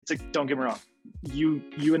like, don't get me wrong.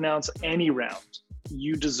 You announce any round,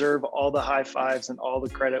 you deserve all the high fives and all the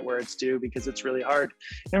credit where it's due, because it's really hard.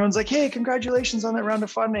 And everyone's like, hey, congratulations on that round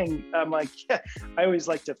of funding. I'm like, yeah, I always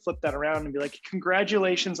like to flip that around and be like,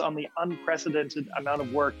 congratulations on the unprecedented amount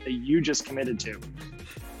of work that you just committed to.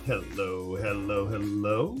 Hello, hello,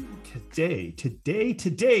 hello.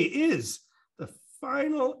 Today is the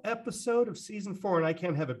final episode of season 4, and I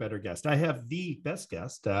can't have a better guest. I have the best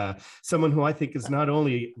guest, someone who I think is not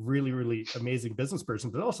only really, really amazing business person,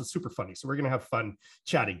 but also super funny. So we're going to have fun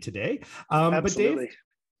chatting today. Absolutely. But Dave,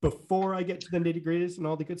 before I get to the nitty-gritties and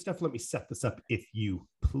all the good stuff, let me set this up, if you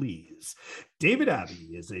please. David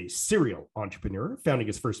Abbey is a serial entrepreneur, founding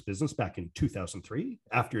his first business back in 2003.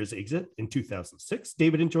 After his exit in 2006,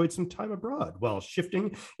 David enjoyed some time abroad while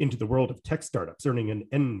shifting into the world of tech startups, earning an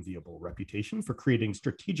enviable reputation for creating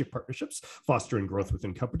strategic partnerships, fostering growth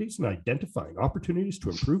within companies, and identifying opportunities to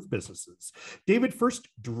improve businesses. David first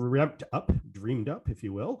dreamed up, if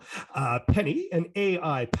you will, Penny, an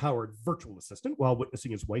AI-powered virtual assistant, while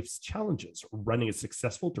witnessing his wife's challenges running a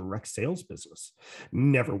successful direct sales business.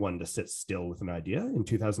 Never one to sit still with an idea. In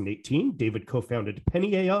 2018, David co-founded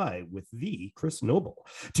Penny AI with the Chris Noble,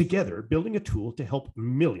 together building a tool to help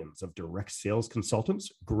millions of direct sales consultants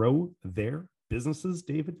grow their businesses.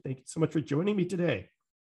 David, thank you so much for joining me today.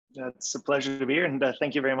 It's a pleasure to be here, and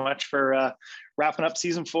thank you very much for wrapping up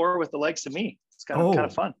season 4 with the likes of me. It's kind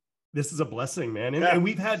of fun. This is a blessing, man. And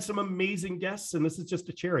we've had some amazing guests, and this is just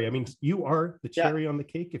a cherry. I mean, you are the cherry on the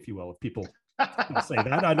cake, if you will, if people say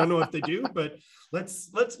that. I don't know if they do, but let's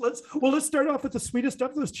start off with the sweetest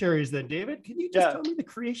of those cherries then, David. Can you just tell me the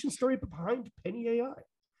creation story behind Penny AI?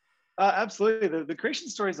 Absolutely. The creation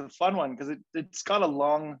story is a fun one because it's got a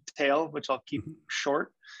long tail, which I'll keep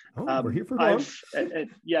short. We're here for long.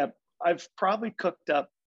 I've probably cooked up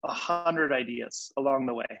 100 ideas along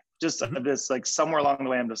the way. Just this, like, somewhere along the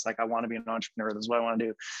way, I'm just like, I want to be an entrepreneur. This is what I want to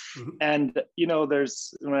do. And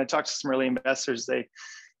when I talk to some early investors,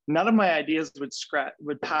 none of my ideas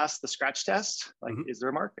would pass the scratch test. Like, is there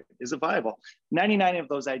a market? Is it viable? 99 of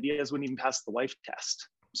those ideas wouldn't even pass the wife test.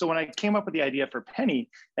 So when I came up with the idea for Penny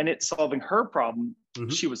and it's solving her problem,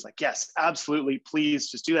 she was like, yes, absolutely,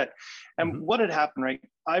 please just do that. And what had happened, right?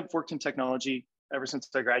 I've worked in technology ever since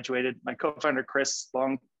I graduated. My co-founder, Chris,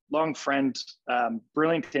 long friend,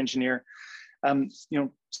 brilliant engineer.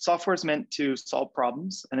 Software is meant to solve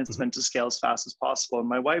problems, and it's meant to scale as fast as possible. And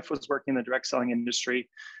my wife was working in the direct selling industry,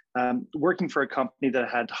 working for a company that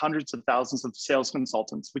had hundreds of thousands of sales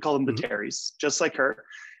consultants. We call them the Terrys, just like her.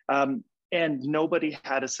 And nobody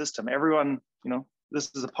had a system. Everyone,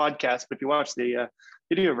 this is a podcast, but if you watch the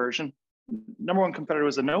video version, number one competitor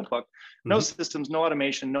was a notebook. No systems, no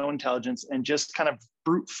automation, no intelligence, and just kind of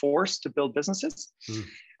brute force to build businesses.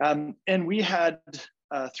 And we had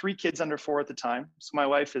 3 kids under 4 at the time. So my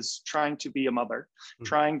wife is trying to be a mother,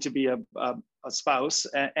 trying to be a spouse,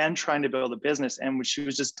 and trying to build a business. And when she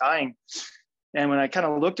was just dying. And when I kind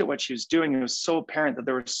of looked at what she was doing, it was so apparent that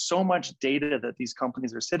there was so much data that these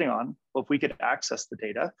companies are sitting on. Well, if we could access the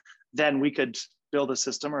data, then we could build a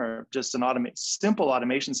system, or just an simple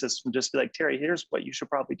automation system, just be like, Terry, here's what you should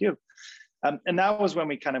probably do. And that was when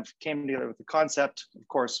we kind of came together with the concept. Of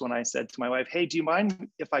course, when I said to my wife, hey, do you mind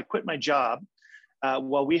if I quit my job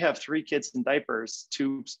while we have 3 kids in diapers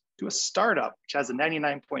to do a startup, which has a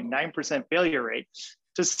 99.9% failure rate,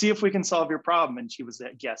 to see if we can solve your problem? And she was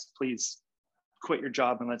like, yes, please quit your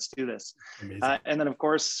job and let's do this. And then, of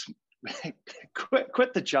course,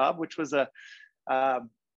 quit the job, which was a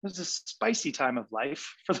spicy time of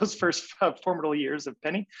life for those first formidable years of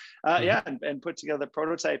Penny. And put together the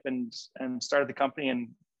prototype and started the company. And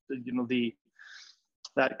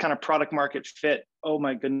that kind of product market fit, oh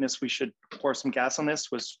my goodness, we should pour some gas on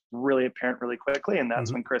this, was really apparent really quickly. And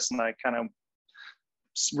that's when Chris and I kind of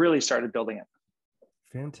really started building it.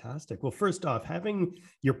 Fantastic. Well, first off, having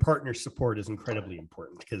your partner's support is incredibly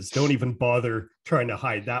important, because don't even bother trying to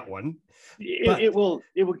hide that one. It will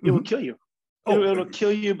kill you. It'll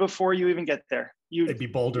kill you before you even get there. I'd be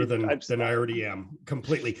bolder than I already am,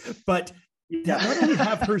 completely. But not only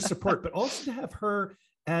have her support, but also to have her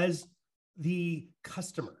as the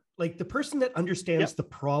customer, like the person that understands the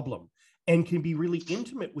problem and can be really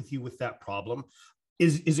intimate with you with that problem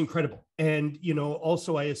is incredible. And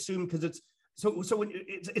also I assume, because it's so when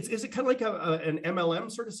is it kind of like an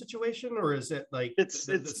MLM sort of situation, or is it like it's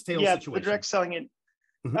the sales situation? The direct selling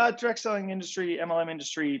direct selling industry, MLM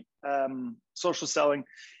industry, social selling,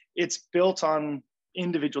 it's built on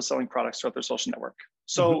individual selling products throughout their social network.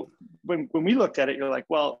 So when we looked at it, you're like,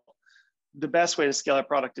 well, the best way to scale a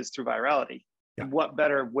product is through virality. What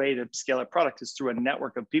better way to scale a product is through a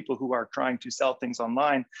network of people who are trying to sell things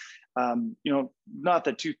online. Not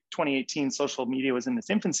that 2018 social media was in its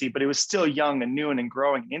infancy, but it was still young and new and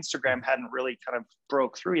growing. Instagram hadn't really kind of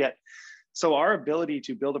broke through yet. So our ability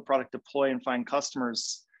to build a product, deploy, and find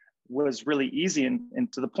customers was really easy.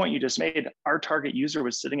 And to the point you just made, our target user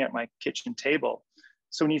was sitting at my kitchen table.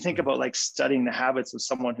 So when you think about like studying the habits of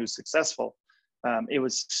someone who's successful, it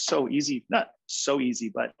was so easy, not so easy,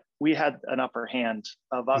 but we had an upper hand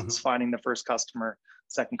of us finding the first customer,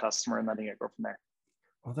 second customer, and letting it go from there.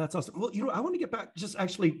 Oh, that's awesome. Well, I want to get back just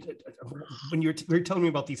actually when you're telling me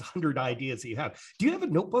about these 100 ideas that you have. Do you have a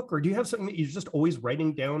notebook, or do you have something that you're just always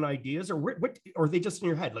writing down ideas, or what, or are they just in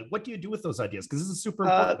your head? Like, what do you do with those ideas? Because this is super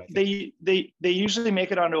important. They usually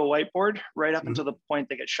make it onto a whiteboard right up until the point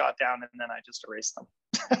they get shot down, and then I just erase them.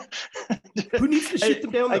 Who needs to shoot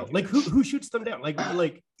them down though? Like who shoots them down?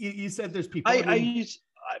 Like you said, there's people.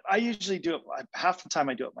 I usually do it half the time.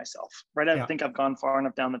 I do it myself, right? I think I've gone far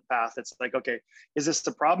enough down the path. It's like, okay, is this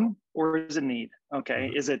the problem or is it need? Okay,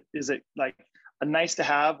 is it like a nice to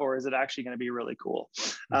have, or is it actually going to be really cool?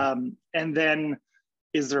 And then,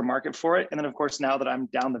 is there a market for it? And then, of course, now that I'm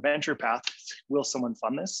down the venture path, will someone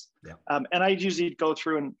fund this? And I usually go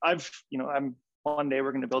through and I'm one day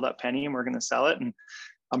we're going to build up Penny and we're going to sell it, and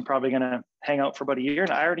I'm probably going to hang out for about a year,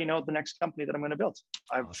 and I already know the next company that I'm going to build.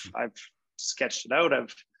 I've sketched it out.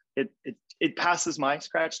 It passes my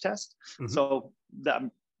scratch test. So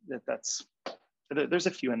that's there's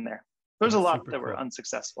a few in there. There's a lot that were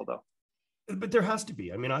unsuccessful though. But there has to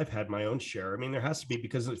be. I mean, I've had my own share. I mean, there has to be,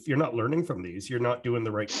 because if you're not learning from these, you're not doing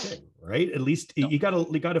the right thing, right? At least you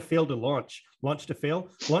gotta fail to launch to fail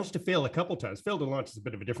a couple times. Fail to launch is a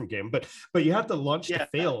bit of a different game, but you have to launch to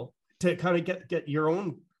fail to kind of get your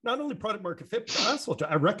own, not only product market fit, but also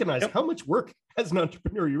I recognize how much work as an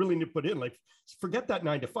entrepreneur you really need to put in. Like, forget that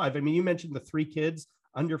 9 to 5. I mean, you mentioned the 3 kids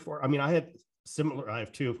under 4. I mean, I had similar. I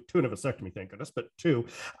have two and a vasectomy, thank goodness, but 2.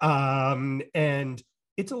 And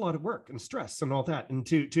it's a lot of work and stress and all that. And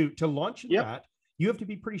to launch that, you have to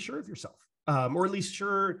be pretty sure of yourself, or at least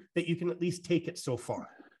sure that you can at least take it so far.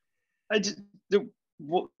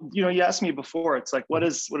 You asked me before. It's like, what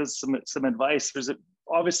is some advice? There's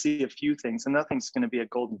obviously a few things, and nothing's going to be a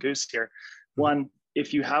golden goose here. One,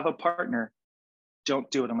 if you have a partner,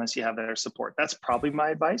 don't do it unless you have their support. That's probably my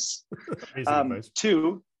advice. Advice.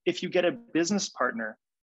 2, if you get a business partner,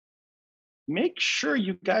 make sure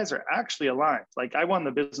you guys are actually aligned. Like, I won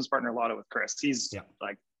the business partner lotto with Chris. He's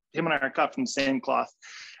like, him and I are cut from the same cloth.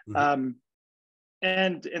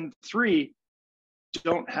 And 3,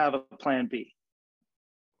 don't have a plan B.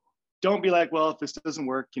 Don't be like, well, if this doesn't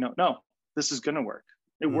work, no, this is going to work.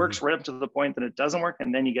 It works right up to the point that it doesn't work,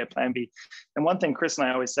 and then you get plan B. And one thing Chris and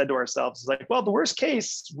I always said to ourselves is like, well, the worst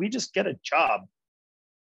case, we just get a job.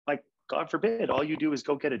 Like, God forbid, all you do is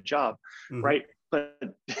go get a job, right? But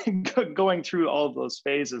going through all of those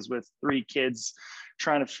phases with 3 kids,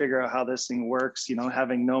 trying to figure out how this thing works,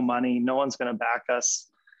 having no money, no one's going to back us.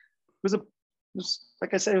 It was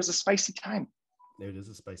like I said, it was a spicy time. It is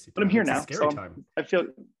a spicy time. But I'm here now. It's a scary time. I feel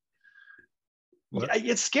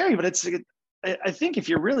it's scary, but I think if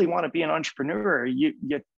you really want to be an entrepreneur, you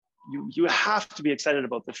have to be excited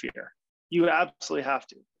about the fear. You absolutely have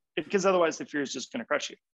to, because otherwise the fear is just going to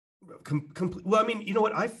crush you. Well, I mean, you know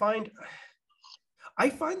what I find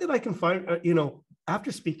that I can find,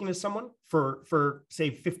 after speaking to someone for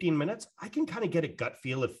say 15 minutes, I can kind of get a gut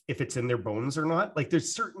feel if it's in their bones or not. Like,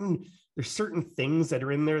 there's certain things that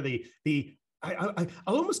are in there. I'll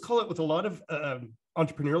almost call it, with a lot of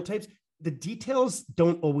entrepreneurial types, the details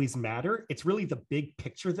don't always matter. It's really the big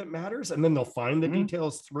picture that matters, and then they'll find the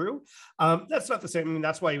details through. That's not the same. I mean,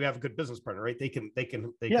 that's why you have a good business partner, right? They can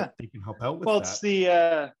help out with that. Well, it's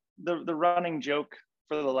the running joke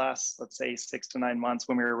for the last, let's say, 6 to 9 months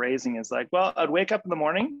when we were raising is like, well, I'd wake up in the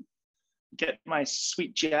morning, get my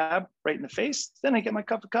sweet jab right in the face, then I get my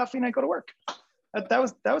cup of coffee and I go to work.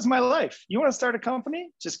 That was my life. You want to start a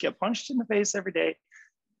company? Just get punched in the face every day.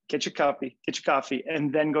 Get your coffee,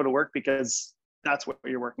 and then go to work, because that's what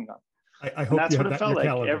you're working on. I hope that's you what it felt like.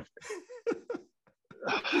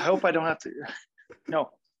 I hope I don't have to. No.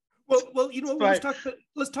 Well, let's talk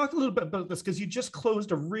a little bit about this, because you just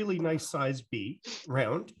closed a really nice size B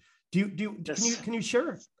round. Can you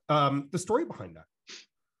share the story behind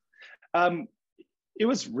that? It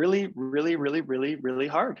was really, really, really, really, really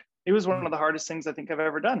hard. It was one of the hardest things I think I've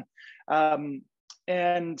ever done.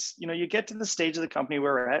 And you get to the stage of the company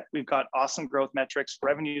where we're at. We've got awesome growth metrics,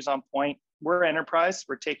 revenues on point. We're enterprise.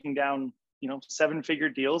 We're taking down 7-figure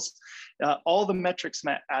deals. All the metrics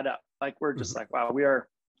add up. Like, we're just like, wow,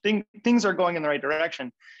 things are going in the right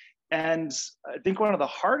direction. And I think one of the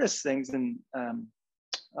hardest things, and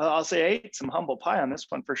I'll say I ate some humble pie on this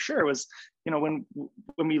one for sure. Was, you know, when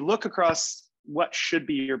we look across what should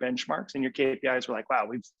be your benchmarks and your KPIs, we're like, wow,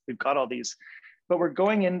 we've got all these, but we're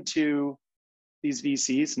going into these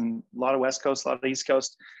VCs and a lot of West Coast, a lot of East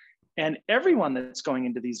Coast, and everyone that's going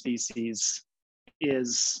into these VCs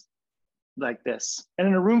is like this. And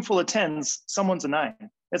in a room full of 10s, someone's a 9.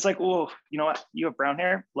 It's like, oh, you know what? You have brown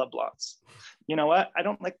hair, love blondes. You know what? I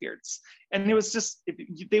don't like beards. And it was just,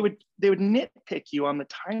 they would nitpick you on the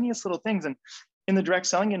tiniest little things. And in the direct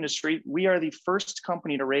selling industry, we are the first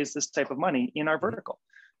company to raise this type of money in our vertical.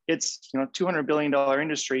 It's, you know, $200 billion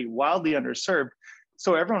industry, wildly underserved.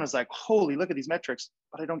 So everyone was like, holy, look at these metrics,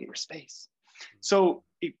 but I don't get your space. So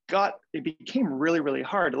it became really, really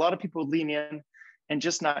hard. A lot of people would lean in and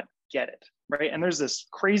just not get it, right? And there's this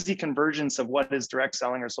crazy convergence of what is direct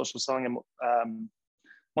selling or social selling and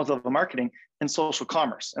multi-level marketing and social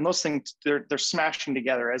commerce. And those things, they're smashing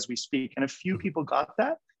together as we speak. And a few people got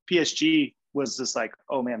that. PSG was just like,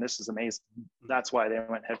 oh man, this is amazing. That's why they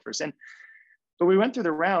went headfirst in. But we went through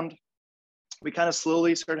the round. We kind of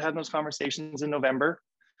slowly started having those conversations in November,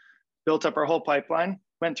 built up our whole pipeline,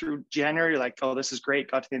 went through January, like, oh, this is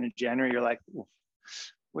great. Got to the end of January, you're like,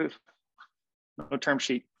 we've no term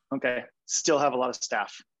sheet. Okay, still have a lot of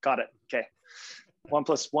staff. Got it. Okay, 1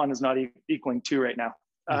 + 1 is not equaling 2 right now.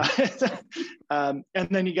 And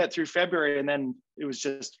then you get through February, and then it was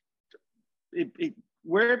just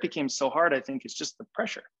where it became so hard. I think it's just the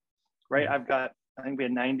pressure, right? I think we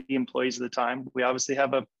had 90 employees at the time. We obviously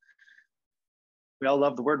have we all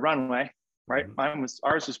love the word runway, right?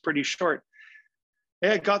 Ours was pretty short.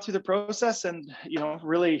 Yeah, got through the process and, you know,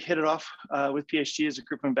 really hit it off with PSG as a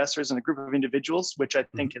group of investors and a group of individuals, which I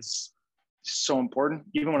think is so important.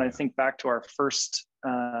 Even when I think back to our first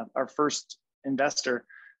investor,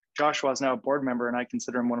 Joshua is now a board member, and I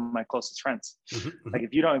consider him one of my closest friends. Like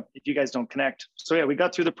if you guys don't connect. So yeah, we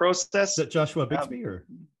got through the process. Is that Joshua Bixby or?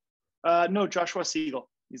 No, Joshua Siegel.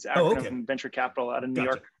 He's acronym venture capital out of New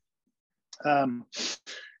York.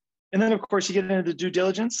 And then of course you get into the due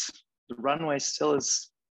diligence. The runway still is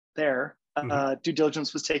there. Due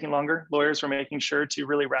diligence was taking longer. Lawyers were making sure to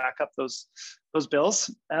really rack up those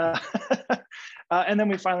bills. And then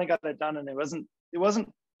we finally got it done, and it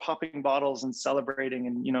wasn't popping bottles and celebrating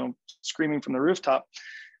and, you know, screaming from the rooftop.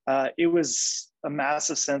 It was a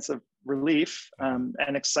massive sense of relief and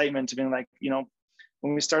excitement to being like, you know,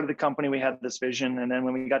 when we started the company, we had this vision. And then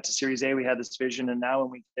when we got to Series A, we had this vision. And now when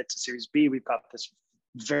we get to Series B, we've got this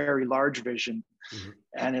very large vision.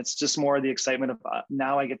 And it's just more the excitement of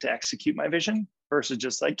now I get to execute my vision versus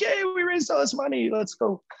just like, yay, we raised all this money. Let's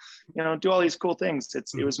go, you know, do all these cool things.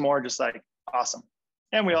 It was more just like, awesome.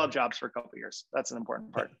 And we all have jobs for a couple of years. That's an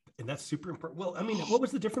important part. And that's super important. Well, I mean, what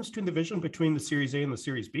was the difference between the vision between the Series A and the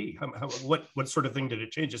Series B? What sort of thing did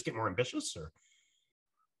it change? Just get more ambitious, or?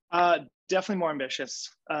 Definitely more ambitious.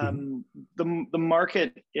 The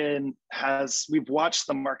market we've watched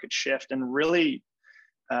the market shift, and really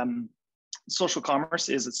social commerce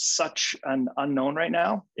is such an unknown right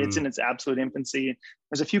now. It's in its absolute infancy.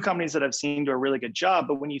 There's a few companies that I've seen do a really good job,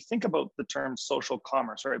 but when you think about the term social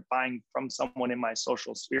commerce, right, buying from someone in my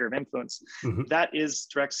social sphere of influence, that is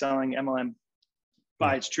direct selling MLM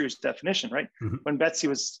by its truest definition, right? When Betsy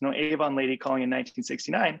was, you know, Avon lady calling in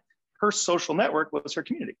 1969, her social network was her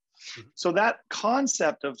community. So that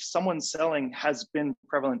concept of someone selling has been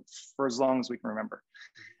prevalent for as long as we can remember.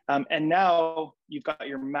 And now you've got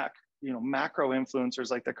your macro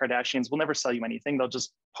influencers like the Kardashians will never sell you anything. They'll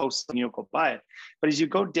just post and you'll go buy it. But as you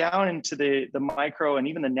go down into the micro and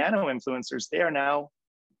even the nano influencers, they are now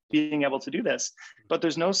being able to do this. But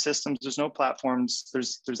there's no systems, there's no platforms,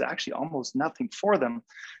 there's actually almost nothing for them.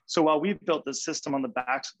 So while we've built this system on the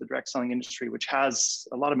backs of the direct selling industry, which has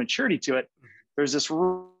a lot of maturity to it, there's this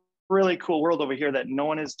really cool world over here that no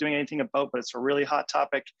one is doing anything about, but it's a really hot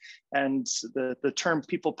topic. And the term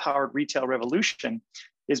people-powered retail revolution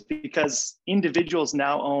is because individuals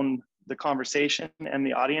now own the conversation and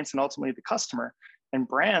the audience and ultimately the customer, and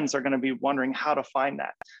brands are going to be wondering how to find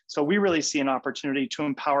that. So we really see an opportunity to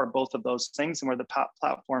empower both of those things, and where the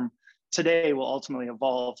platform today will ultimately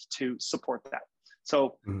evolve to support that.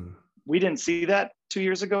 So we didn't see that 2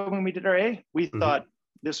 years ago when we did our A. We thought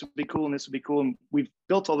this would be cool and this would be cool, and we've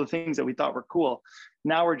built all the things that we thought were cool.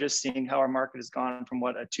 Now we're just seeing how our market has gone from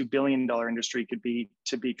what a $2 billion industry could be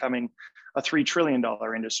to becoming a $3 trillion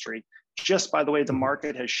industry, just by the way the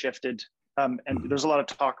market has shifted. And there's a lot of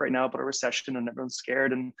talk right now about a recession, and everyone's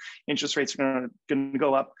scared, and interest rates are going to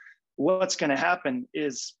go up. What's going to happen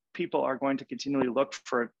is people are going to continually look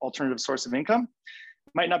for an alternative source of income.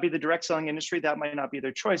 It might not be the direct selling industry, that might not be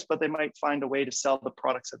their choice, but they might find a way to sell the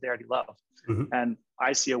products that they already love. And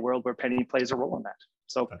I see a world where Penny plays a role in that.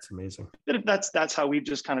 So that's amazing. That's how we've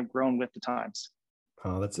just kind of grown with the times.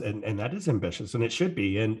 Oh, that's and that is ambitious, and it should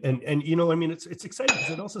be. And you know, I mean, it's exciting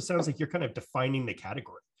because it also sounds like you're kind of defining the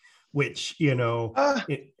category, which, you know,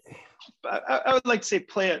 I would like to say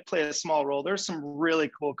play a small role. There's some really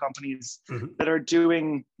cool companies mm-hmm. that are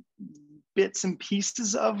doing bits and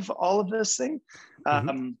pieces of all of this thing.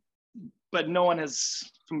 But no one has,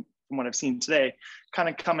 from what I've seen today, kind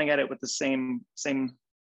of coming at it with the same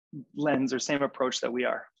lens or same approach that we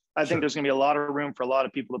are. I think there's going to be a lot of room for a lot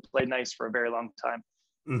of people to play nice for a very long time.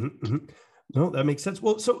 No, that makes sense.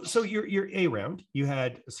 Well, so your A round, you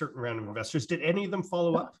had a certain round of investors. Did any of them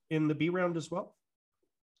follow up in the B round as well?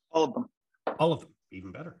 All of them. All of them,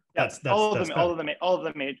 even better. Yeah, all of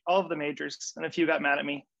the majors, and a few got mad at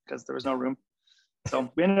me because there was no room.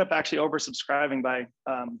 So we ended up actually oversubscribing by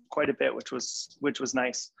quite a bit, which was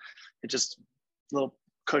nice. It just a little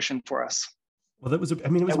cushion for us. Well, that was it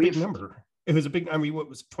was a big number. It was a big, I mean, what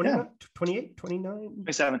was it, 28, 29?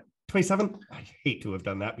 27? I hate to have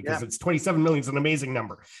done that because it's 27 million is an amazing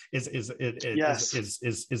number. Is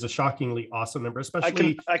a shockingly awesome number,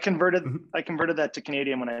 especially. I converted that to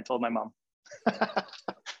Canadian when I told my mom.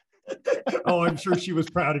 Oh, I'm sure she was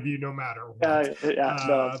proud of you no matter what.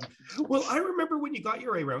 No. Well, I remember when you got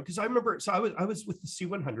your A round, because I remember, so I was with the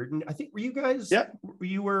C100, and I think, were you guys,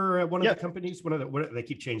 you were one of the companies, what they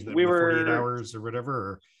keep changing them, 48 hours or whatever,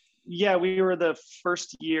 or? Yeah, we were the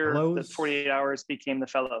first year that 48 hours became the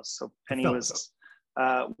fellows. So Penny was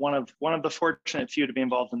one of the fortunate few to be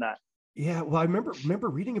involved in that. Yeah, well, I remember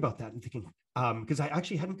reading about that and thinking, because I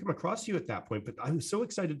actually hadn't come across you at that point, but I was so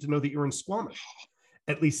excited to know that you're in Squamish.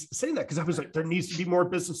 At least saying that, because I was like, there needs to be more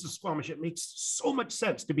business in Squamish. It makes so much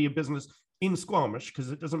sense to be a business in Squamish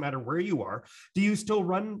because it doesn't matter where you are. Do you still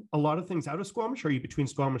run a lot of things out of Squamish? Or are you between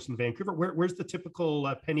Squamish and Vancouver? Where's the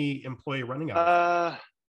typical Penny employee running out of?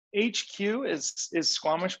 HQ is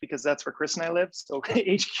Squamish because that's where Chris and I live. So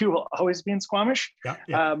HQ will always be in Squamish.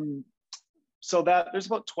 Yeah. So that there's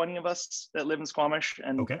about 20 of us that live in Squamish.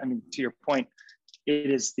 And I mean, to your point,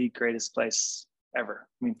 it is the greatest place ever.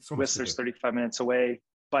 I mean, so Whistler's 35 minutes away,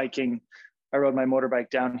 biking. I rode my motorbike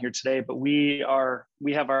down here today, but we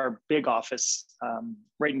have our big office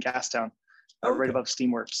right in Gastown, right above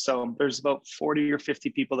Steamworks. So there's about 40 or 50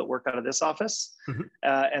 people that work out of this office.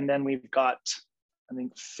 And then we've got, I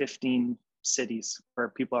think, 15 cities where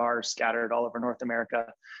people are scattered all over North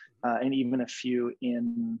America, and even a few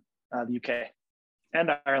in the UK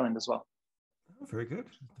and Ireland as well. Oh, very good.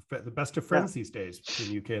 The best of friends these days between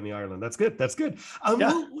the UK and the Ireland. That's good. That's good. Why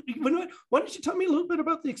don't you tell me a little bit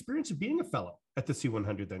about the experience of being a fellow at the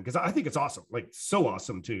C100 then? Because I think it's awesome, like so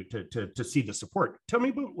awesome to see the support. Tell me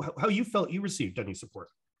about how you felt you received any support.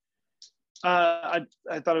 I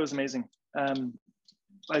thought it was amazing.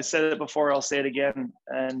 I said it before, I'll say it again.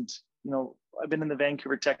 And, you know, I've been in the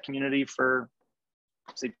Vancouver tech community for,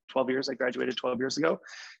 say, 12 years. I graduated 12 years ago.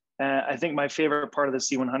 I think my favorite part of the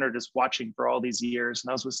C100 is watching for all these years.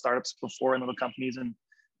 And I was with startups before and little companies. And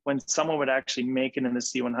when someone would actually make it in the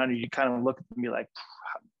C100, you kind of look at them and be like,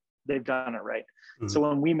 they've done it right. So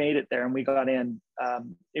when we made it there and we got in,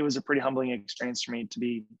 it was a pretty humbling experience for me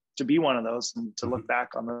to be one of those and to look back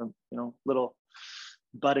on the, you know, little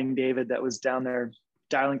budding David that was down there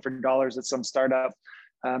dialing for dollars at some startup.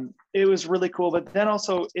 It was really cool, but then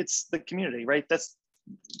also it's the community, right? That's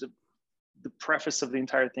the preface of the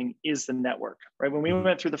entire thing is the network, right? When we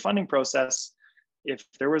went through the funding process, if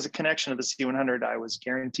there was a connection to the C100, I was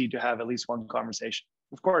guaranteed to have at least one conversation.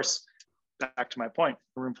 Of course, back to my point,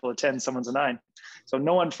 a room full of 10, someone's a 9. So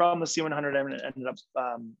no one from the C100 ended up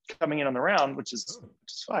coming in on the round, which is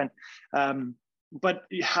fine. But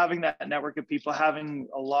having that network of people, having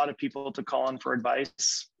a lot of people to call on for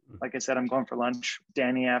advice. Like I said, I'm going for lunch,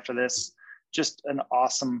 Danny, after this, just an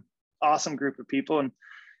awesome group of people. And,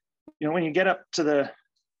 you know, when you get up to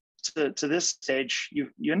this stage,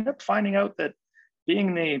 you end up finding out that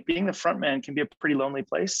being the front man can be a pretty lonely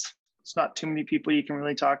place. It's not too many people you can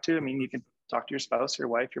really talk to. I mean, you can talk to your spouse, your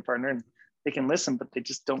wife, your partner, and they can listen, but they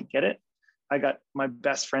just don't get it. I got my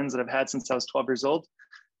best friends that I've had since I was 12 years old.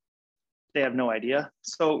 They have no idea.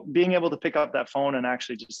 So being able to pick up that phone and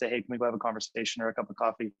actually just say, hey, can we go have a conversation or a cup of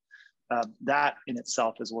coffee? That in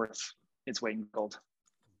itself is worth its weight in gold.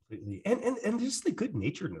 Completely. And just the good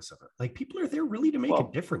naturedness of it. Like people are there really to make a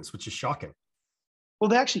difference, which is shocking. Well,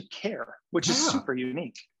 they actually care, which is super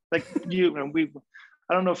unique. Like I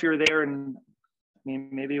don't know if you were there in, I mean,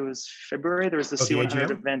 maybe it was February. There was the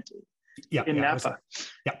C100 event in Napa.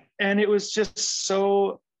 And it was just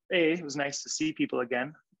so, it was nice to see people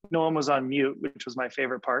again. No one was on mute, which was my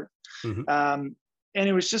favorite part. And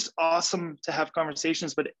it was just awesome to have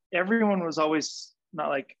conversations, but everyone was always not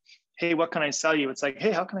like, hey, what can I sell you? It's like,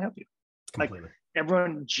 hey, how can I help you? Completely. Like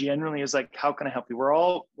everyone generally is like, how can I help you? We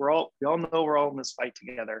all know we're all in this fight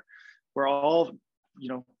together. We're all,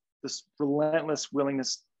 this relentless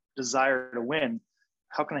willingness, desire to win.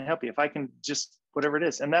 How can I help you? If I can just, whatever it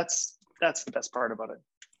is. And that's the best part about it.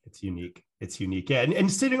 It's unique. It's unique. Yeah.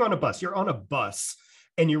 And sitting on a bus, you're on a bus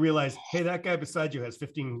and you realize, hey, that guy beside you has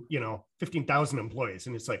 15,000 employees.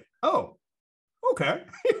 And it's like, oh, okay.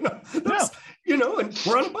 And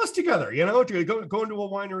we're on a bus together, to go into a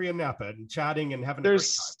winery in Napa and chatting and having a great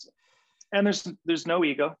time. And there's no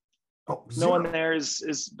ego. Oh, no one there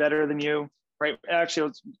is better than you. Right. Actually, I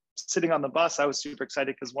was sitting on the bus. I was super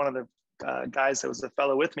excited because one of the guys that was a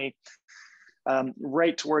fellow with me,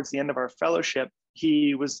 right towards the end of our fellowship,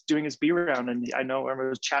 he was doing his B round, and I remember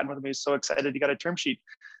was chatting with him. He was so excited he got a term sheet.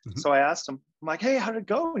 Mm-hmm. So I asked him, I'm like, hey, how did it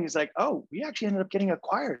go? And he's like, oh, we actually ended up getting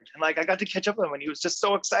acquired. And like, I got to catch up with him, and he was just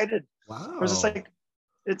so excited. Wow. I was just like,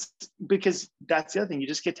 it's because that's the other thing. You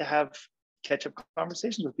just get to catch up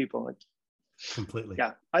conversations with people. Like, completely.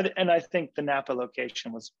 Yeah. I think the Napa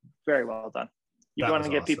location was very well done. You want to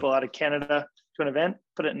get people out of Canada to an event,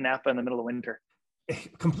 put it in Napa in the middle of winter.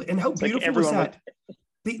 And how beautiful was that?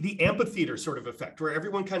 The amphitheater sort of effect where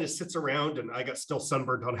everyone kind of sits around, and I got still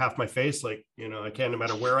sunburned on half my face. Like, I can no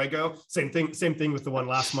matter where I go. Same thing with the one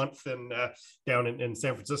last month down in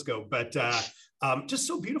San Francisco. But just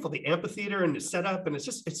so beautiful, the amphitheater and the setup. And it's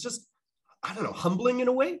just, I don't know, humbling in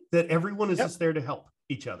a way that everyone is just there to help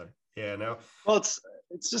each other. Well,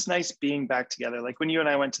 it's just nice being back together. Like when you and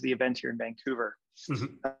I went to the event here in Vancouver,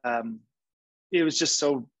 mm-hmm. It was just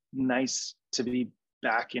so nice to be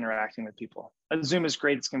back interacting with people. Zoom is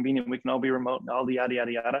great. It's convenient. We can all be remote and all the yada,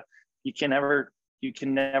 yada, yada. You can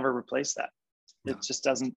never replace that. No. It just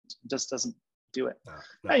doesn't do it.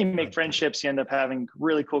 No, you make friendships, you end up having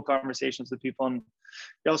really cool conversations with people. And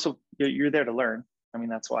you're there to learn. I mean,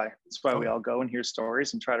 that's why we all go and hear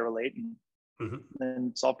stories and try to relate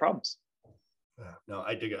and solve problems. No,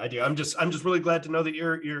 I dig it. I'm just really glad to know that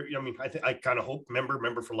you're. I kind of hope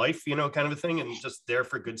member for life, kind of a thing, and just there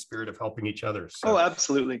for good spirit of helping each other. So. Oh,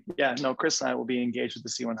 absolutely. Yeah. No, Chris and I will be engaged with the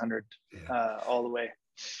C100 all the way.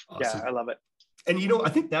 Awesome. Yeah, I love it. And I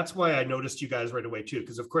think that's why I noticed you guys right away too,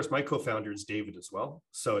 because of course my co-founder is David as well.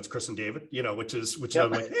 So it's Chris and David, which is I'm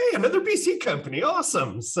like, hey, another BC company,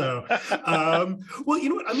 awesome. So, well, you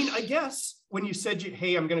know what? I mean, I guess when you said,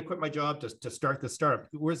 hey, I'm going to quit my job to start the startup,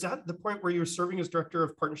 was that the point where you were serving as director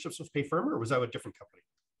of partnerships with Payfirma, or was that a different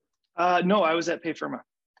company? No, I was at Payfirma.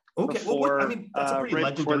 Okay, that's a pretty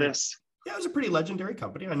legendary. Before this. Yeah, it was a pretty legendary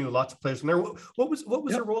company. I knew lots of players in there. What was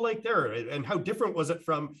your role like there, and how different was it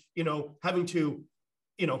from having to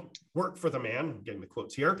work for the man, I'm getting the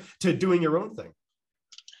quotes here, to doing your own thing?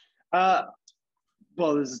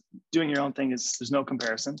 Well, doing your own thing there's no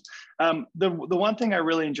comparison. The one thing I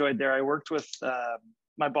really enjoyed there, I worked with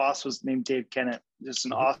my boss was named Dave Kennett, just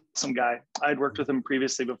an awesome guy. I'd worked with him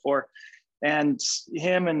previously before, and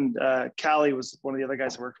him and Callie was one of the other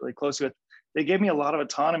guys I worked really closely with. They gave me a lot of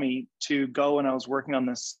autonomy to go, and I was working on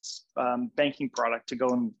this banking product, to go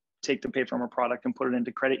and take the Payfirma product and put it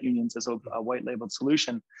into credit unions as a white labeled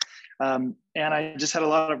solution. And I just had a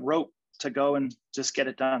lot of rope to go and just get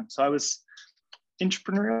it done. So I was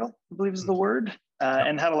entrepreneurial, I believe is the word,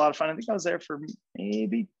 and had a lot of fun. I think I was there for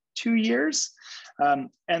maybe 2 years, and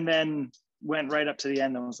then went right up to the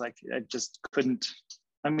end and was like, I just couldn't.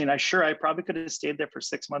 I mean, I probably could have stayed there for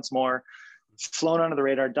 6 months more, flown under the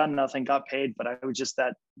radar, done nothing, got paid, but I was just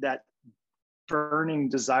that burning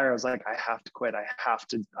desire. I was like, I have to quit. I have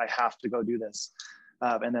to go do this.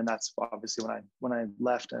 And then that's obviously when I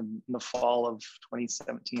left in the fall of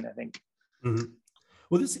 2017, I think. Mm-hmm.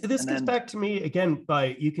 Well, this gets back to me again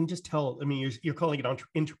by, you can just tell, I mean, you're calling it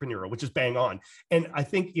entrepreneurial, which is bang on. And I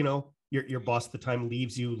think, your boss at the time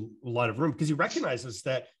leaves you a lot of room because he recognizes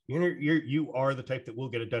that you are the type that will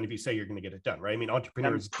get it done if you say you're going to get it done, right? I mean,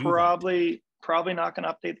 entrepreneurs probably not going to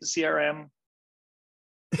update the CRM.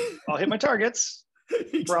 I'll hit my targets.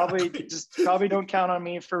 Exactly. Probably don't count on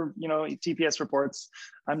me for TPS reports.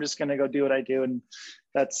 I'm just going to go do what I do, and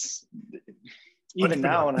that's even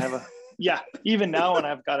now when I have even now when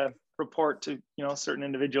I've got to report to certain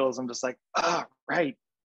individuals, I'm just like, right.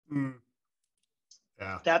 Mm.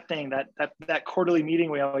 Yeah. That thing, that quarterly meeting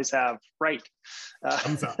we always have, right?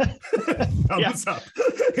 Thumbs up. Thumbs up.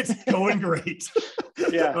 It's going great.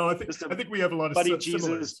 Yeah. Well, I think we have a lot of Buddy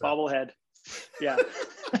Jesus bobblehead. Yeah.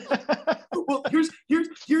 Well,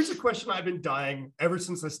 here's a question I've been dying ever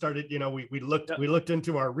since I started. We looked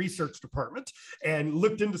into our research department and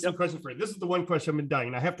looked into some questions for it. This is the one question I've been dying,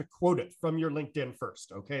 and I have to quote it from your LinkedIn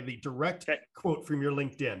first. Okay, the direct quote from your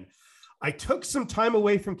LinkedIn. I took some time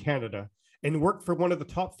away from Canada and worked for one of the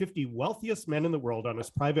top 50 wealthiest men in the world on his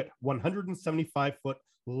private 175-foot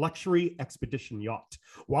luxury expedition yacht.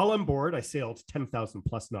 While on board, I sailed 10,000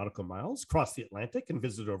 plus nautical miles, crossed the Atlantic, and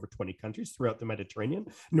visited over 20 countries throughout the Mediterranean,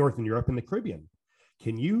 Northern Europe, and the Caribbean.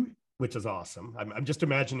 Can you, which is awesome. I'm just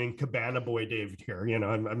imagining Cabana Boy David here. You know,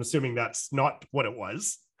 I'm assuming that's not what it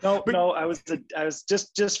was. No, I was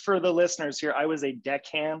just for the listeners here, I was a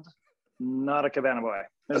deckhand, not a Cabana Boy.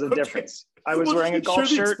 There's a difference. I was wearing a golf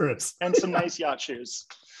shirt and some nice yacht shoes.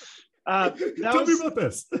 Tell me about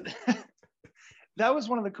this. That was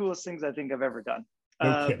one of the coolest things I think I've ever done.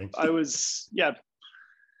 Okay. I was,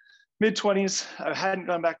 mid-20s. I hadn't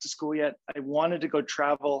gone back to school yet. I wanted to go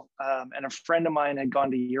travel. And a friend of mine had gone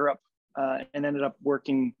to Europe and ended up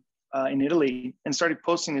working in Italy and started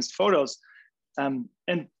posting his photos. And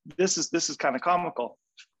this is kind of comical.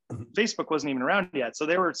 Facebook wasn't even around yet. So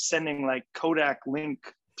they were sending like Kodak link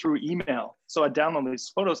through email. So I downloaded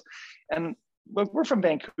these photos, and we're from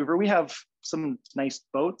Vancouver. We have some nice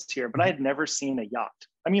boats here, but I had never seen a yacht.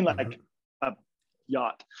 I mean, like a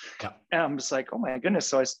yacht. Yeah. And I'm just like, oh my goodness.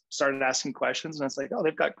 So I started asking questions, and it's like, oh,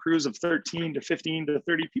 they've got crews of 13 to 15 to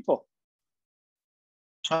 30 people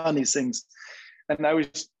on these things. And I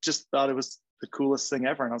was just thought it was the coolest thing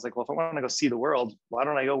ever. And I was like, well, if I want to go see the world, why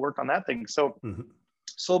don't I go work on that thing? So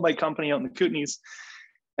sold my company out in the Kootenays.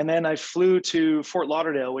 And then I flew to Fort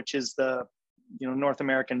Lauderdale, which is the North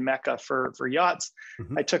American mecca for yachts.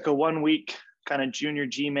 I took a 1 week kind of junior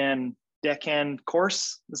G-man deckhand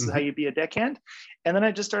course. This is how you be a deckhand. And then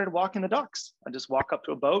I just started walking the docks. I just walk up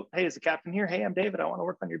to a boat. Hey, is the captain here? Hey, I'm David. I want to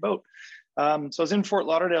work on your boat. So I was in Fort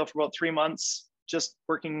Lauderdale for about 3 months, just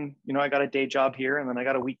working. I got a day job here, and then I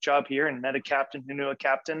got a week job here, and met a captain who knew a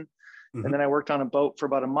captain. And then I worked on a boat for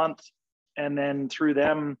about a month. And then through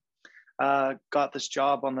them, got this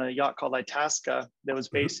job on the yacht called Itasca that was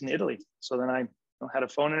based in Italy. So then I had a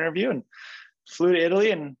phone interview and flew to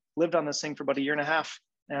Italy and lived on this thing for about a year and a half.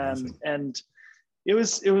 And it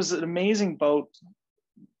was an amazing boat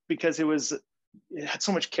because it had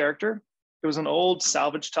so much character. It was an old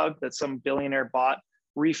salvage tug that some billionaire bought,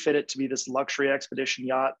 refit it to be this luxury expedition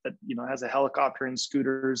yacht that has a helicopter and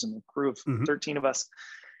scooters and a crew of 13 of us.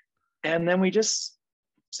 And then we just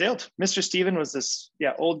sailed. Mr. Steven was this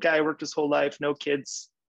old guy, worked his whole life, no kids,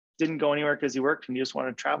 didn't go anywhere because he worked and he just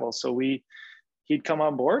wanted to travel. So he'd come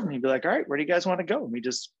on board and he'd be like, all right, where do you guys want to go? And we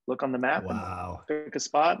just look on the map and pick a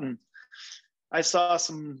spot. And I saw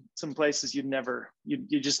some places you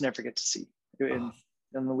just never get to see. And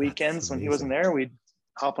on the weekends when he wasn't there, we'd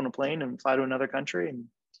hop on a plane and fly to another country and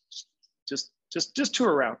just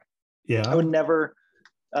tour around. Yeah. I would never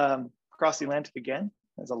cross the Atlantic again.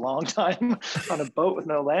 It was a long time on a boat with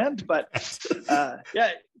no land, but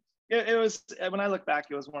it was, when I look back,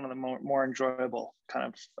 it was one of the more enjoyable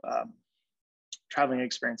kind of traveling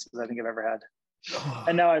experiences I think I've ever had.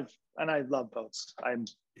 And now I love boats.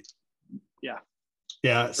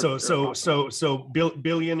 So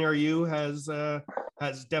Billionaire You has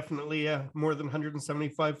definitely more than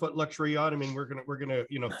 175-foot luxury yacht. I mean, we're gonna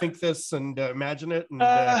think this and imagine it. And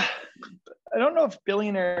I don't know if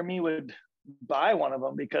Billionaire Me would buy one of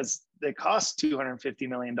them because they cost $250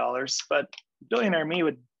 million, but Billionaire Me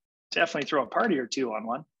would definitely throw a party or two on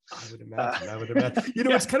one. I would imagine.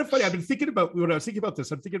 It's kind of funny. I've been thinking about, when I was thinking about this,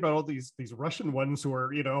 I'm thinking about all these Russian ones who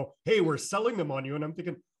are, hey, we're selling them on you. And I'm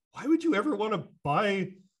thinking, why would you ever want to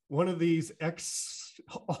buy one of these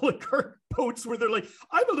ex-oligarch boats where they're like,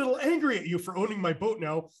 I'm a little angry at you for owning my boat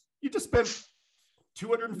now. You just spent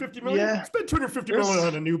 $250 million. Yeah. Spend $250 million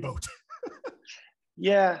on a new boat.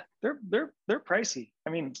 Yeah, they're pricey. I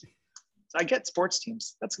mean, I get sports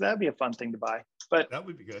teams. That'd be a fun thing to buy. But that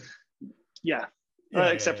would be good. Yeah,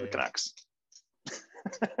 except for the Canucks.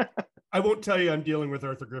 I won't tell you I'm dealing with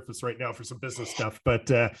Arthur Griffiths right now for some business stuff, but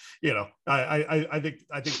I think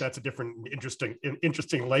that's a different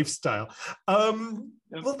interesting lifestyle.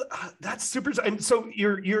 Well, that's super. And so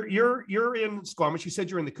you're in Squamish. You said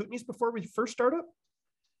you're in the Kootenays before we first start up.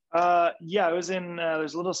 I was in.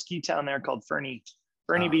 There's a little ski town there called Fernie,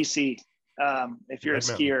 BC. If you're a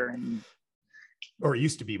skier, or it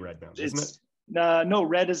used to be Red Mountain, isn't it? No,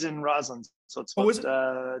 Red is in Roslyn, so it's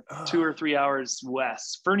about 2 or 3 hours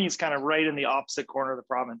west. Fernie is kind of right in the opposite corner of the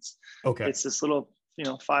province. Okay, it's this little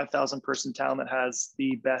 5,000 person town that has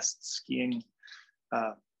the best skiing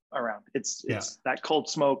around. It's that cold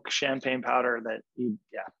smoke champagne powder that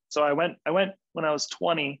So I went when I was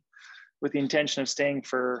 20 with the intention of staying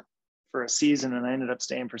for a season, and I ended up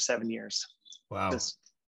staying for 7 years. Wow, just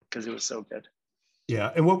because it was so good.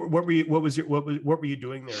 Yeah. And what were you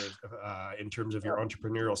doing there in terms of your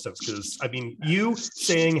entrepreneurial steps? Because I mean, you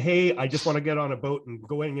saying, hey, I just want to get on a boat and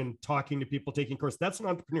going and talking to people, taking course, that's an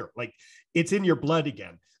entrepreneur. Like, it's in your blood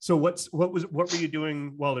again. So what were you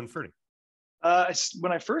doing while in Ferdy?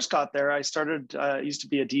 When I first got there, I started, used to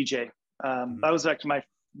be a DJ. That was actually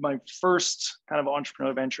my first kind of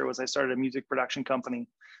entrepreneurial venture. Was I started a music production company,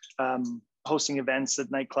 hosting events at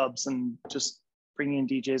nightclubs and just bringing in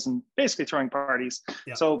DJs and basically throwing parties.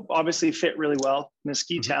 Yeah. So obviously fit really well in a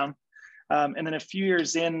ski town. And then a few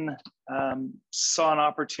years in, saw an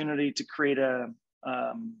opportunity to create a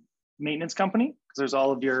maintenance company, because there's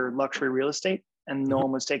all of your luxury real estate and no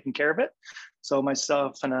one was taking care of it. So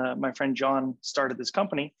myself and my friend John started this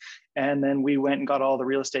company, and then we went and got all the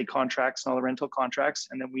real estate contracts and all the rental contracts,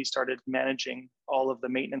 and then we started managing all of the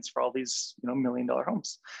maintenance for all these $1 million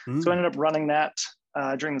homes. So I ended up running that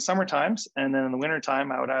during the summer times, and then in the winter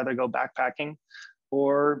time, I would either go backpacking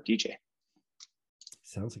or DJ.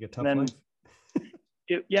 Sounds like a tough life.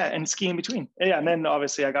 And ski in between. Yeah, and then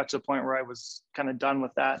obviously I got to the point where I was kind of done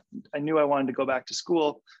with that. I knew I wanted to go back to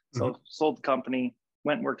school, so sold the company,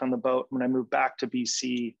 went and worked on the boat. When I moved back to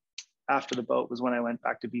BC after the boat was when I went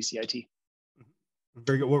back to BCIT.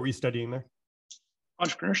 Very good. What were you studying there?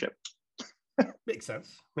 Entrepreneurship. Makes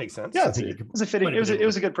sense. Yeah, it was a fitting. It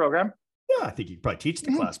was a good program. Yeah, I think you could probably teach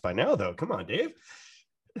the class by now, though. Come on, Dave.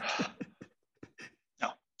 No.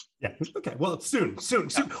 Yeah. Okay. Well, soon.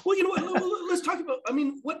 Well, you know what? Let's talk about. I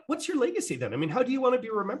mean, what's your legacy then? I mean, how do you want to be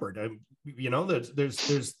remembered?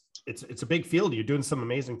 There's it's a big field. You're doing some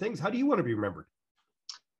amazing things. How do you want to be remembered?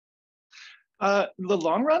 The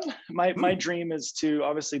long run, my dream is to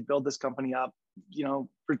obviously build this company up.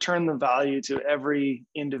 Return the value to every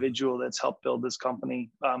individual that's helped build this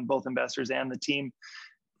company, both investors and the team.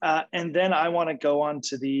 And then I want to go on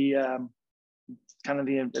to the kind of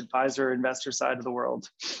the advisor investor side of the world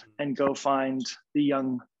and go find the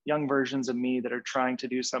young versions of me that are trying to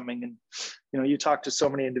do something. And, you talk to so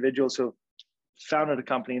many individuals who have founded a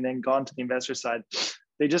company and then gone to the investor side.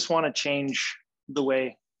 They just want to change the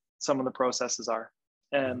way some of the processes are.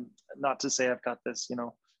 And not to say I've got this,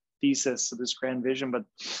 thesis of this grand vision, but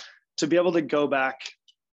to be able to go back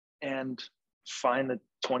and find the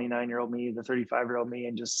 29-year-old me, the 35-year-old me,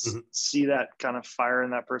 and just see that kind of fire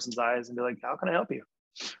in that person's eyes and be like, how can I help you?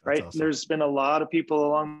 Right. Awesome. There's been a lot of people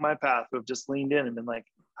along my path who have just leaned in and been like,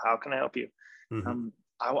 how can I help you?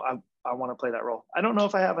 I want to play that role. I don't know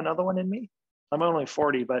if I have another one in me. I'm only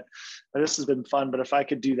 40, but this has been fun. But if I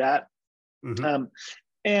could do that,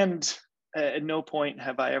 and at no point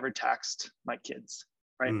have I ever taxed my kids,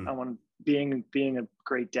 right? I want being a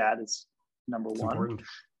great dad is number one. Important.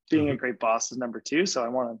 Being a great boss is number two. So I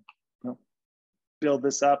want to build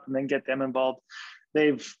this up and then get them involved.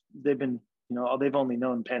 They've been, they've only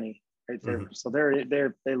known Penny right there. So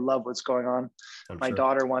they love what's going on. My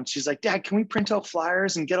daughter once, she's like, Dad, can we print out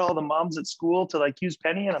flyers and get all the moms at school to use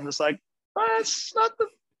Penny? And I'm just like, it's not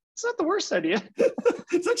the worst idea.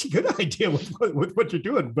 It's actually a good idea with what you're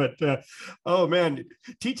doing, but oh man,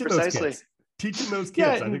 teaching those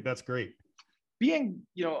kids. I think that's great. Being,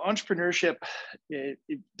 entrepreneurship,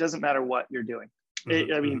 it doesn't matter what you're doing.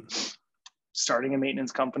 I mean, starting a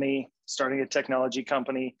maintenance company, starting a technology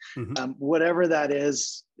company, whatever that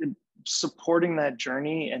is, supporting that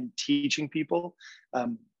journey and teaching people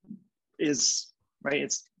is right.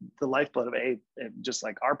 It's the lifeblood of just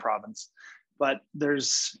like our province. But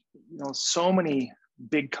there's, so many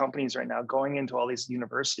big companies right now going into all these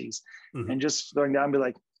universities and just going down and be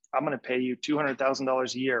like, I'm going to pay you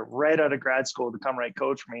 $200,000 a year right out of grad school to come write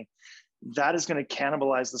code for me. That is going to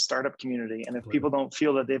cannibalize the startup community. And if people don't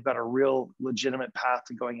feel that they've got a real legitimate path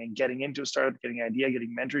to going and getting into a startup, getting an idea,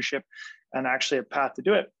 getting mentorship, and actually a path to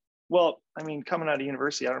do it. Well, I mean, coming out of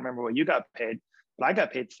university, I don't remember what you got paid, but I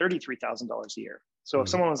got paid $33,000 a year. So if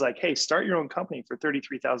someone was like, hey, start your own company for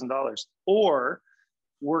 $33,000 or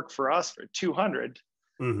work for us for $200,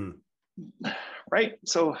 right?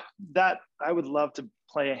 So that I would love to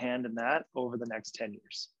play a hand in that over the next 10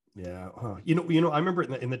 years. Yeah. I remember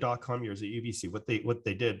in the .com years at UBC, what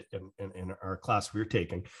they did in our class we were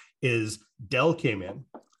taking is Dell came in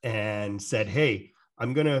and said, hey,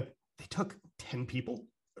 they took 10 people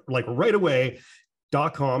right away,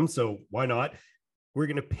 .com. So why not? We're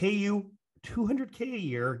going to pay you $200K a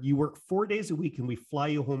year. You work 4 days a week and we fly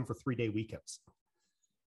you home for 3-day weekends.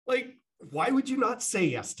 Why would you not say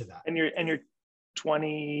yes to that? And you're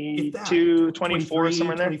 22, 24,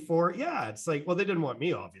 somewhere in there. 24. Yeah. It's like, well, they didn't want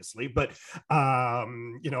me, obviously, but,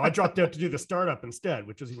 you know, I dropped out to do the startup instead,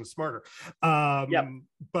 which was even smarter.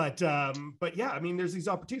 But yeah, I mean, there's these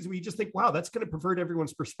opportunities where you just think, wow, that's going to pervert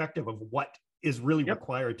everyone's perspective of what is really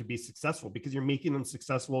required to be successful, because you're making them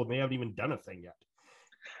successful and they haven't even done a thing yet.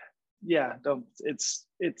 Yeah, it's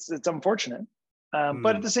unfortunate.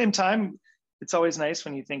 But at the same time, it's always nice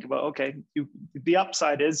when you think about, okay, the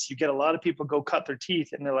upside is you get a lot of people go cut their teeth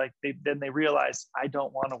and they're like, then they realize, I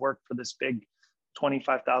don't want to work for this big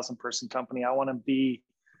 25,000 person company. I want to be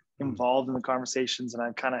involved in the conversations, and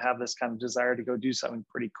I kind of have this kind of desire to go do something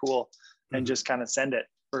pretty cool and just kind of send it,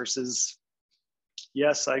 versus,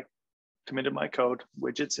 yes, I committed my code,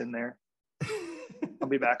 widgets in there. I'll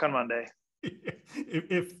be back on Monday.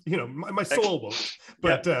 If you know, my soul won't,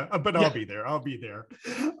 but I'll be there.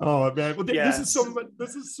 Oh man, well,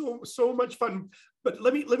 this is so much fun. But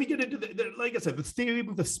let me get into the like I said, the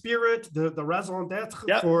theme, the spirit, the raison d'être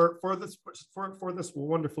for this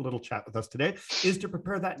wonderful little chat with us today is to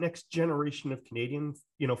prepare that next generation of Canadian,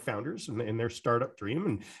 you know, founders and their startup dream,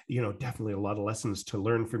 and you know, definitely a lot of lessons to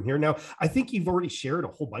learn from here. Now, I think you've already shared a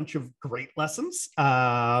whole bunch of great lessons.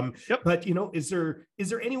 But you know, is there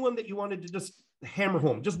anyone that you wanted to just hammer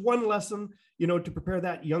home, just one lesson, you know, to prepare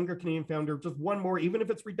that younger Canadian founder, just one more, even if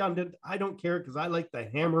it's redundant, I don't care, because I like the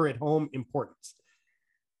hammer at home importance.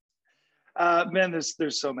 Man,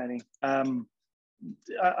 there's so many. I'm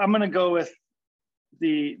going to go with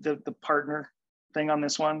the partner thing on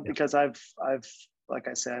this one, because I've like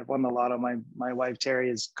I said, I've won the lotto. My wife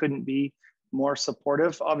Terry couldn't be more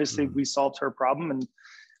supportive. Obviously, we solved her problem,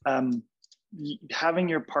 and having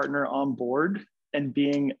your partner on board and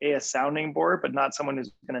being a sounding board, but not someone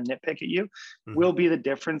who's going to nitpick at you, will be the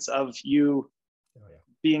difference of you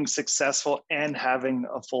being successful and having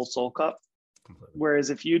a full soul cup. Completely. Whereas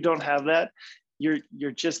if you don't have that,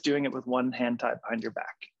 you're just doing it with one hand tied behind your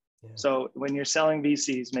back. Yeah. So when you're selling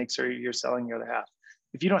VCs, make sure you're selling your other half.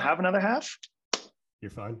 If you don't have another half,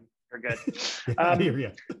 you're fine. You're good.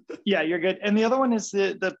 Yeah, you're good. And the other one is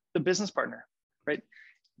the business partner, right?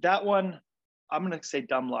 That one, I'm going to say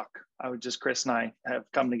dumb luck. Chris and I have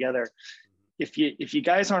come together. If you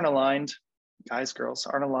guys aren't aligned, girls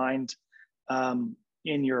aren't aligned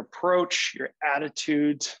in your approach, your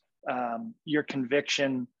attitude, your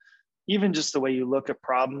conviction, even just the way you look at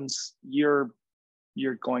problems, you're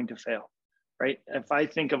going to fail, right? If I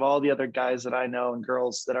think of all the other guys that I know and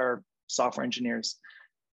girls that are software engineers,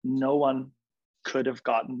 no one could have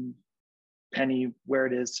gotten Penny where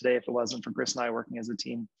it is today if it wasn't for Chris and I working as a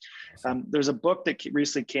team. There's a book that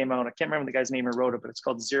recently came out. I can't remember the guy's name who wrote it, but it's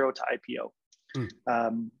called Zero to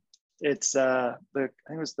IPO. It's I think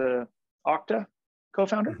it was the Okta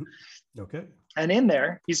co-founder. Okay. And in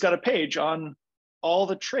there, he's got a page on all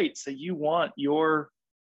the traits that you want your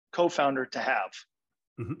co-founder to have,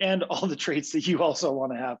 and all the traits that you also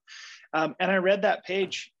want to have. And I read that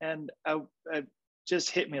page, and it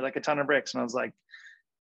just hit me like a ton of bricks. And I was like,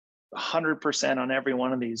 100% on every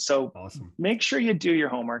one of these. So awesome. Make sure you do your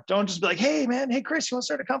homework. Don't just be like, hey man, hey Chris, you want to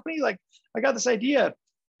start a company? Like, I got this idea,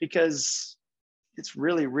 because it's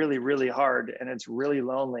really, really, really hard, and it's really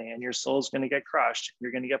lonely, and your soul's going to get crushed.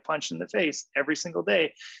 You're going to get punched in the face every single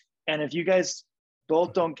day. And if you guys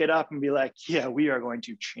both don't get up and be like, yeah, we are going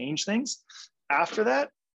to change things after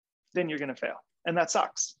that, then you're going to fail. And that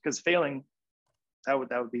sucks, because failing, that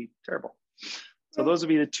would be terrible. So those would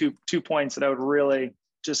be the two points that I would really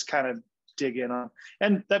just kind of dig in on.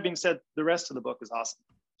 And that being said, the rest of the book is awesome.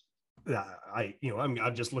 I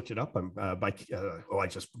just looked it up. I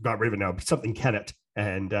just got rid of it now. Something Kennett,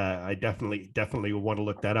 and I definitely want to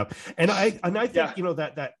look that up. And I think you know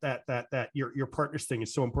that your partners thing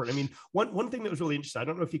is so important. I mean, one thing that was really interesting. I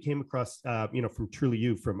don't know if you came across from Truly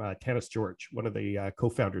You, from Tanis George, one of the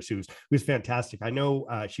co-founders, who's fantastic. I know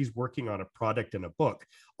she's working on a product and a book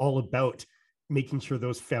all about making sure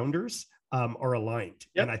those founders are aligned.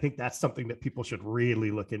 Yep. And I think that's something that people should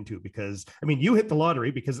really look into, because I mean, you hit the lottery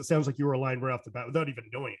because it sounds like you were aligned right off the bat without even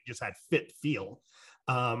knowing it. You just had feel.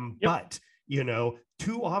 But you know,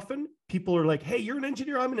 too often people are like, hey, you're an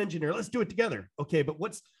engineer, I'm an engineer, let's do it together. Okay, but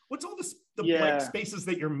what's all the blank spaces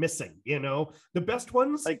that you're missing? You know, the best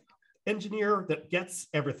ones, like engineer that gets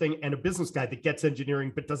everything, and a business guy that gets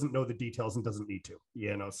engineering but doesn't know the details and doesn't need to,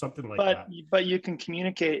 you know, something like that. But you can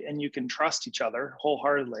communicate and you can trust each other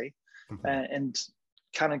wholeheartedly. And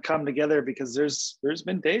kind of come together, because there's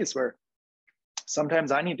been days where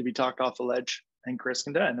sometimes I need to be talked off the ledge and Chris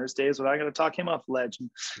can do it. And there's days when I got to talk him off the ledge. And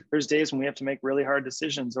there's days when we have to make really hard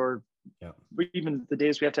decisions, or even the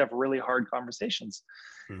days we have to have really hard conversations.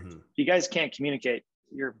 If you guys can't communicate,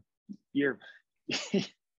 you're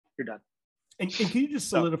done. And can you just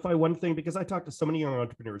solidify one thing? Because I talk to so many young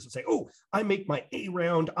entrepreneurs that say, oh, I make my A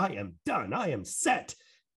round, I am done, I am set.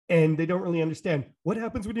 And they don't really understand what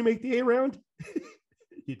happens when you make the A round.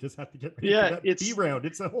 You just have to get ready for that B round.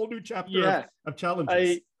 It's a whole new chapter of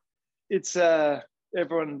challenges.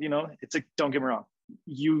 Everyone, don't get me wrong.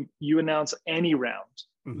 You announce any round.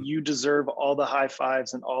 Mm-hmm. You deserve all the high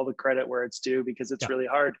fives and all the credit where it's due, because it's really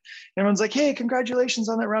hard. And everyone's like, hey, congratulations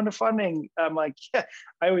on that round of funding. I'm like, yeah,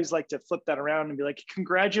 I always like to flip that around and be like,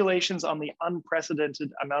 congratulations on the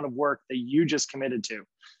unprecedented amount of work that you just committed to.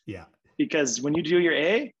 Yeah. Because when you do your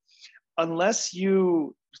A, unless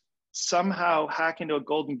you somehow hack into a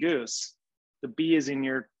golden goose, the B is in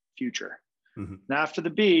your future. Mm-hmm. And after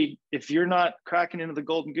the B, if you're not cracking into the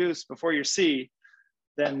golden goose before your C,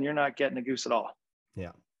 then you're not getting a goose at all.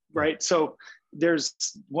 Yeah. Right. So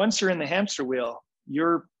once you're in the hamster wheel,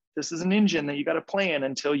 this is an engine that you got to play in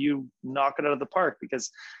until you knock it out of the park, because,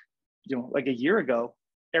 like a year ago,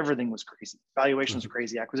 everything was crazy. Valuations were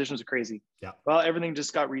crazy. Acquisitions were crazy. Yeah. Well, everything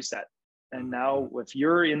just got reset. And now if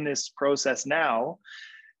you're in this process now,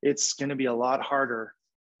 it's going to be a lot harder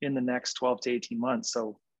in the next 12 to 18 months.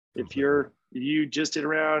 So if you just did a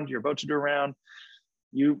round, you're about to do a round,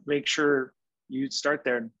 you make sure you start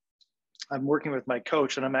there. I'm working with my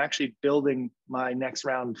coach, and I'm actually building my next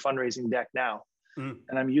round fundraising deck now. And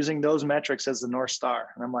I'm using those metrics as the North Star.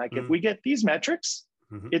 And I'm like, if we get these metrics,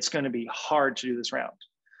 it's going to be hard to do this round.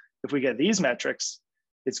 If we get these metrics,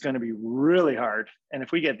 it's going to be really hard. And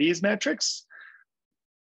if we get these metrics,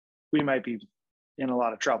 we might be in a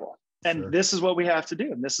lot of trouble. And this is what we have to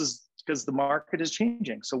do. And this is because the market is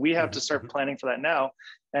changing. So we have to start planning for that now.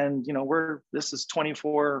 And, this is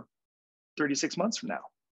 24, 36 months from now.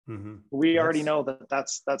 We already know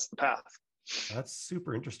that's the path. That's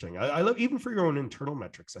super interesting. I love, even for your own internal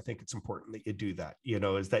metrics, I think it's important that you do that,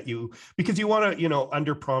 is that because you want to,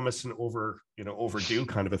 under promise and overdo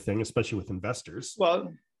kind of a thing, especially with investors.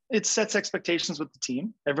 Well, it sets expectations with the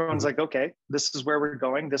team. Everyone's like, okay, this is where we're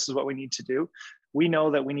going. This is what we need to do. We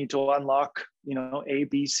know that we need to unlock, A,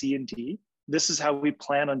 B, C, and D. This is how we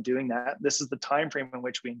plan on doing that. This is the time frame in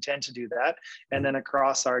which we intend to do that. And then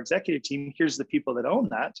across our executive team, here's the people that own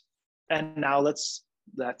that. And now let's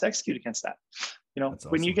execute against that.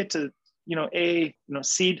 When you get to, A,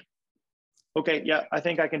 seed, okay, yeah, I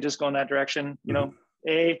think I can just go in that direction.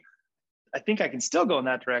 A, I think I can still go in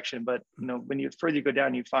that direction, but when you further you go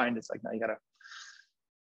down, you find it's like, now you gotta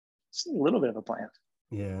just a little bit of a plan.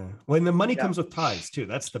 Yeah. When the money comes with ties too,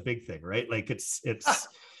 that's the big thing, right? Like it's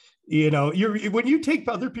when you take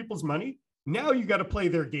other people's money, now you got to play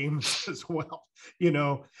their games as well.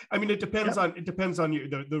 I mean, it depends on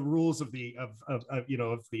the rules of the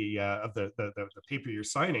paper you're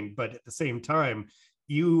signing, but at the same time,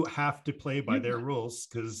 you have to play by their rules,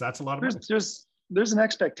 because that's a lot of money. There's an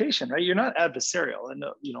expectation, right? You're not adversarial, and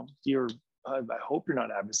I hope you're not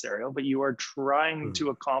adversarial, but you are trying to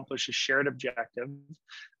accomplish a shared objective,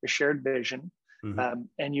 a shared vision.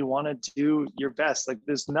 And you want to do your best. Like,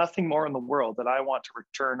 there's nothing more in the world that I want to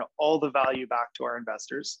return all the value back to our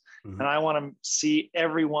investors. And I want to see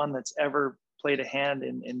everyone that's ever played a hand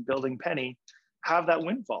in building Penny have that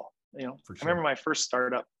windfall. I remember my first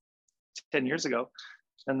startup 10 years ago,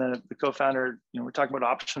 and the co-founder, we're talking about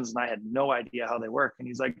options, and I had no idea how they work. And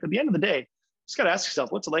he's like, at the end of the day, you just got to ask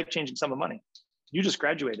yourself, what's a life-changing sum of money? You just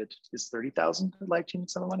graduated. Is 30,000 a life-changing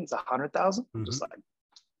sum of money? Is 100,000? I'm just like,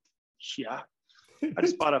 yeah. I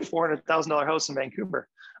just bought a $400,000 house in Vancouver.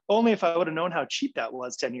 Only if I would have known how cheap that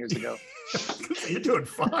was 10 years ago. You're doing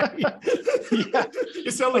fine.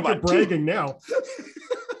 You sound like you're bragging now.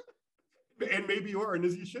 And maybe you are, and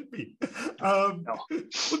as you should be. No.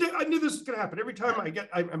 Well, I knew this was going to happen. Every time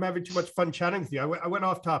I'm having too much fun chatting with you. I went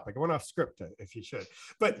off topic. I went off script, if you should.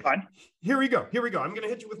 But fine. Here we go. I'm going to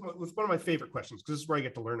hit you with one of my favorite questions, because this is where I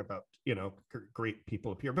get to learn about great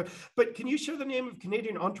people up here. But can you share the name of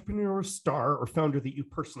Canadian entrepreneur, star, or founder that you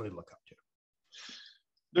personally look up to?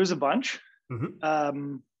 There's a bunch.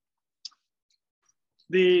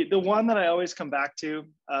 The one that I always come back to,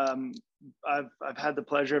 I've had the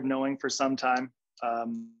pleasure of knowing for some time,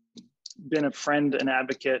 been a friend, an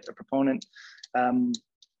advocate, a proponent.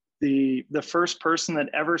 The first person that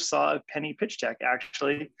ever saw a Penny pitch deck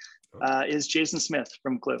actually is Jason Smith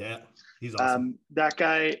from Clue. Yeah, he's awesome. That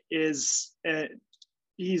guy is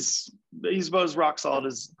he's about as rock solid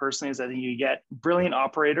as personally as I think you get. Brilliant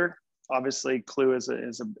operator. Obviously, Clue is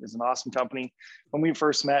an awesome company. When we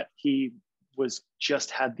first met, he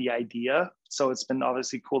had the idea. So it's been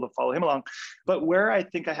obviously cool to follow him along. But where I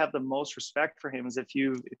think I have the most respect for him is if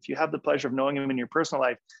you have the pleasure of knowing him in your personal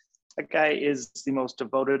life, that guy is the most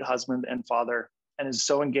devoted husband and father and is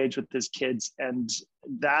so engaged with his kids. And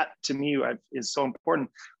that to me is so important,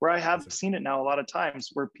 where I have seen it now a lot of times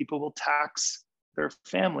where people will tax their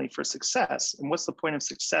family for success. And what's the point of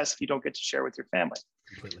success if you don't get to share with your family?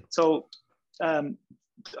 Completely. So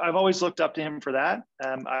I've always looked up to him for that.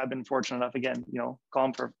 I've been fortunate enough, again, call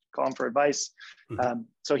him for advice.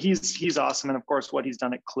 So he's awesome. And of course, what he's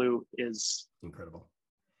done at Clue is incredible.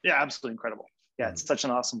 Yeah, absolutely incredible. Yeah, it's such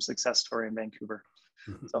an awesome success story in Vancouver.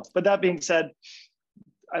 So, but that being said,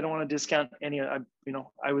 I don't want to discount any. I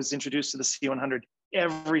was introduced to the C100.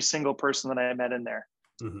 Every single person that I met in there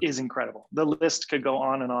is incredible. The list could go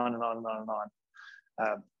on and on and on and on and on.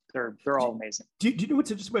 They're all amazing. Do you know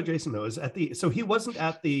what's interesting about Jason though? Is so he wasn't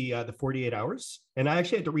at the 48 hours, and I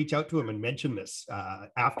actually had to reach out to him and mention this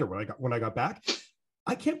after when I got back.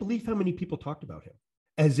 I can't believe how many people talked about him,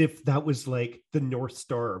 as if that was like the North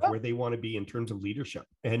Star of where they want to be in terms of leadership,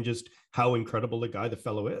 and just how incredible a guy the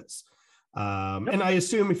fellow is. And I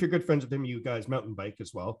assume if you're good friends with him, you guys mountain bike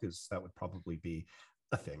as well, because that would probably be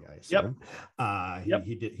a thing, I assume.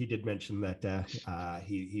 He did mention that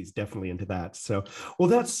he's definitely into that. So, well,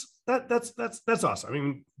 that's awesome. I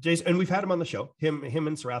mean, Jason, and we've had him on the show, him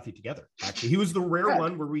and Sarathy together. Actually, he was the rare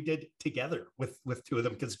one where we did together with two of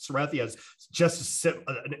them, because Sarathy has just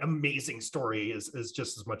an amazing story as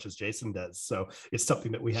just as much as Jason does. So it's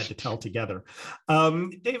something that we had to tell together.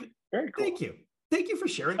 David, very cool. Thank you for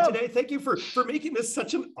sharing today. Thank you for making this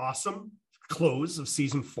such an awesome close of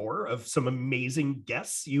season 4 of some amazing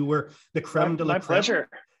guests. You were the creme de la creme. My pleasure.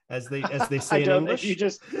 As they say in English.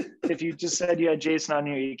 If you just said you had Jason on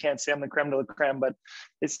here, you can't say I'm the creme de la creme, but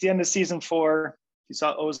it's the end of season 4. You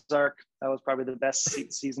saw Ozark. That was probably the best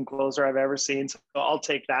season closer I've ever seen. So I'll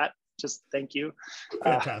take that. Just thank you.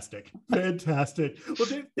 Fantastic. Well,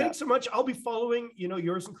 Dave, thanks so much. I'll be following,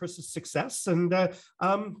 yours and Chris's success. And, I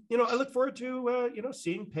look forward to,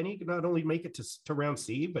 seeing Penny not only make it to round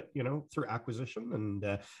C, but, through acquisition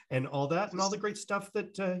and all that, and all the great stuff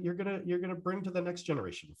that you're going to bring to the next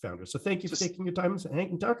generation of founders. So thank you for taking your time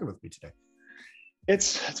and talking with me today.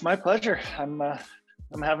 It's my pleasure. I'm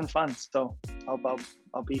having fun. So I'll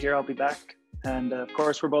be here. I'll be back. And of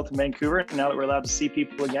course, we're both in Vancouver. Now that we're allowed to see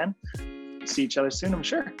people again, see each other soon, I'm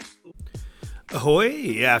sure.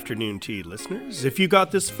 Ahoy, afternoon tea listeners. If you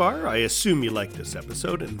got this far, I assume you liked this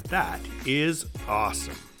episode, and that is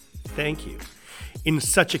awesome. Thank you. In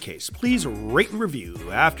such a case, please rate and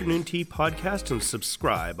review Afternoon Tea Podcast and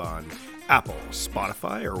subscribe on Apple,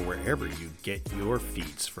 Spotify, or wherever you get your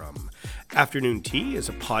feeds from. Afternoon Tea is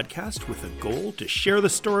a podcast with a goal to share the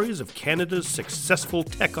stories of Canada's successful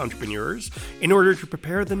tech entrepreneurs in order to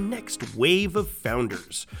prepare the next wave of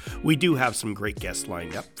founders. We do have some great guests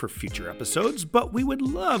lined up for future episodes, but we would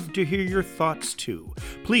love to hear your thoughts too.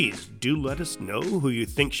 Please do let us know who you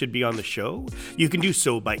think should be on the show. You can do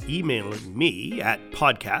so by emailing me at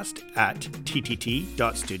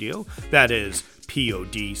podcast@ttt.studio. That is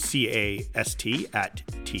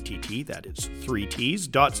podcast@TTT, that is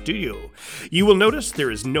 3Ts.studio. You will notice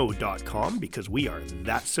there is no .com because we are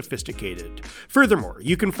that sophisticated. Furthermore,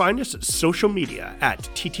 you can find us at social media at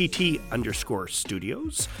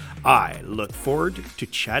TTT_studios. I look forward to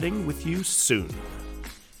chatting with you soon.